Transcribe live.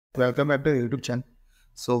Welcome back to YouTube channel.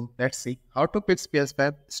 So let's see how to fix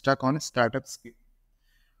PS5 stuck on a startup screen.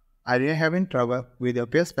 Are you having trouble with your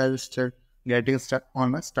PS5 getting stuck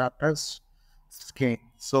on a startup screen?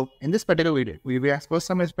 So in this particular video, we will explore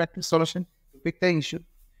some effective solution to fix the issue.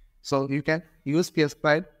 So you can use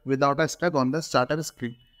PS5 without a stuck on the startup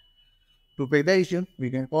screen. To fix the issue, we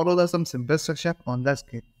can follow some simple instructions on the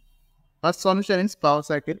screen. First solution is power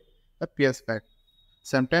cycle the PS5.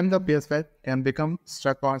 Sometimes the PS5 can become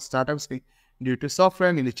stuck on startup screen due to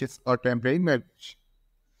software glitches or temporary malfunction.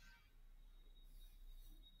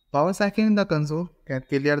 Power cycling in the console can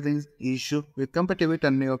clear this issue with compatible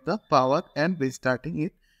turning off the power and restarting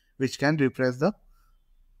it, which can refresh the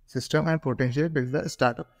system and potentially fix the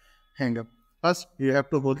startup hang-up. First, you have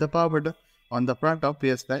to hold the power button on the front of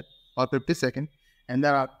PS5 for 50 seconds, and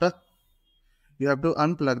thereafter you have to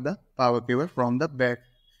unplug the power cable from the back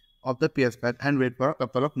of the PS5 and wait for a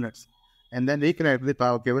couple of minutes, and then reconnect the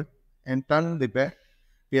power cable and turn the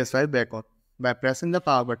PS5 back on by pressing the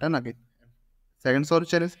power button again. Second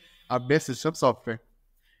solution is update system software.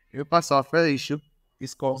 If a software issue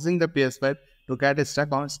is causing the PS5 to get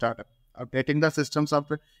stuck on startup, updating the system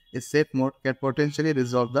software in safe mode can potentially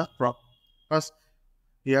resolve the problem. First,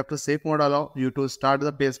 you have to safe mode allow you to start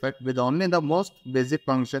the PS5 with only the most basic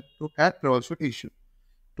function to help troubleshoot issue.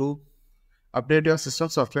 To update your system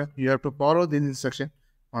software, you have to follow this instruction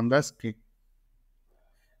on the screen.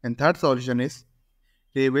 And third solution is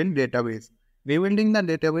rebuild database. Rebuilding the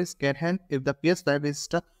database can help if the PS5 is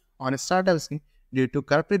stuck on a startup screen due to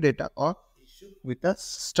corrupted data or issue with the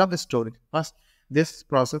stuck storage. First, this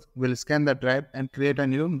process will scan the drive and create a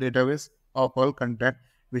new database of all content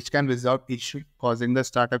which can resolve issue causing the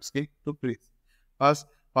startup screen to freeze. First,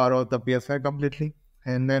 power off the PS5 completely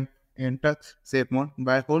and then enter safe mode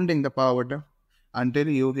by holding the power button until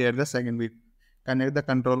you hear the second beep. Connect the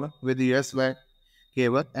controller with the USB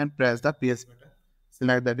cable and press the PS button.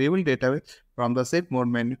 Select the rebuild database from the safe mode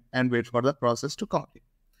menu and wait for the process to complete.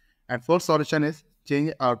 And fourth solution is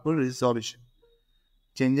change output resolution.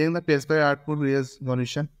 Changing the PS5 output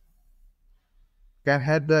resolution can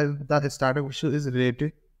help the startup issue is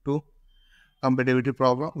related to compatibility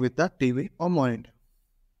problem with the TV or monitor.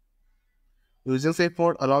 Using safe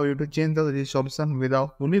mode allow you to change the resolution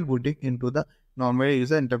without fully booting into the normal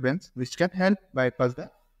user interface, which can help bypass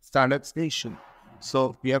the startup issue.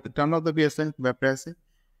 So we have to turn off the PS5 by pressing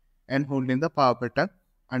and holding the power button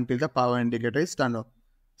until the power indicator is turned off.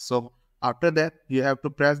 So after that, you have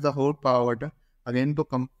to press the hold power button again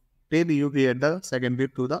to till you hear the second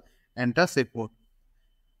beep to the enter safe mode.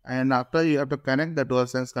 And after you have to connect the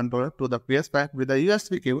DualSense controller to the PS5 with a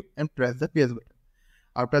USB cable and press the PS button.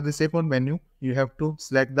 After the safe mode menu, you have to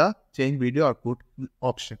select the change video output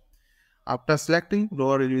option. After selecting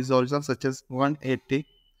lower resolution such as 180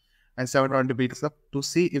 and 720 pixels to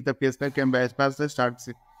see if the PS5 can bypass the start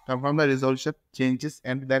screen. Confirm the resolution changes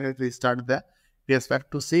and then restart the PS5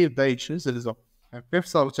 to see if the issue is resolved. And fifth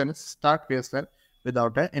solution is start PS5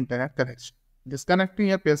 without an internet connection. Disconnecting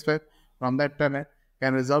your PS5 from the internet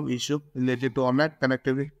can resolve issues related to online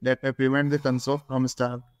connectivity that may prevent the console from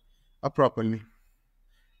starting up properly.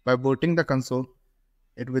 By booting the console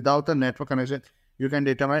without a network connection, you can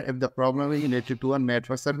determine if the problem is related to a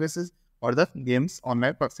network services or the game's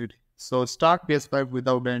online proximity. So start PS5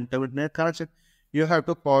 without an internet connection. You have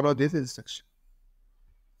to follow this instruction.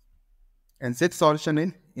 And sixth solution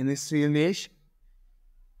is Initialize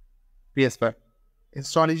PS5.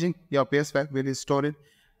 Installing your PS5 will restore it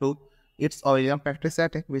to its original factory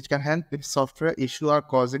setting, which can help if software issues are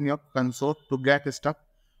causing your console to get stuck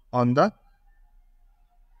on the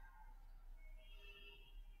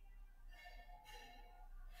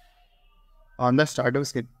startup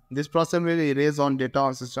screen. This process will erase on data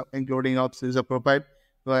on system, including apps, user profile,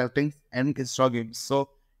 settings, and install games. So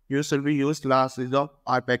you should be used last resort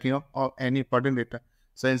or backing up or any important data.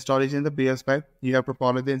 So installation the PS5, you have to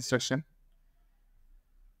follow the instruction.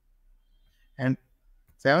 And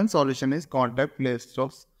seventh solution is contact Play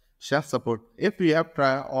Store chef support. If you have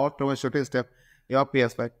tried all troubleshooting step your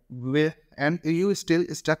PS5 and you still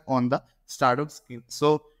stuck on the startup screen,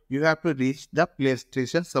 so you have to reach the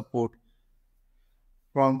PlayStation support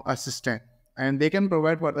from assistant, and they can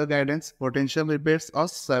provide further guidance, potential repairs, or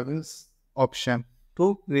service option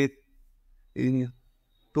to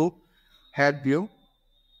help you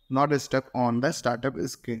not stuck on the startup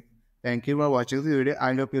screen. Thank you for watching the video.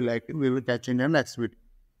 I hope you liked it. We will catch you in the next video.